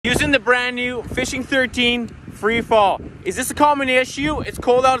Using the brand new Fishing 13 Free Fall. Is this a common issue? It's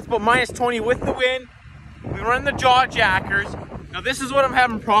cold out, it's about -20 with the wind. We run the jaw jackers. Now this is what I'm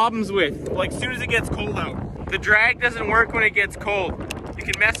having problems with, like as soon as it gets cold out. The drag doesn't work when it gets cold. You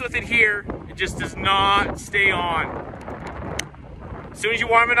can mess with it here, it just does not stay on. As soon as you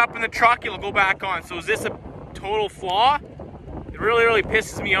warm it up in the truck, it'll go back on. So is this a total flaw? It really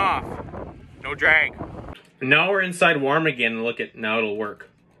pisses me off. No drag. Now we're inside warm again, and look at, now it'll work.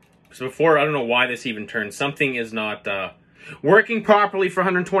 So before, I don't know why this even turned. Something is not working properly for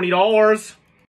 $120.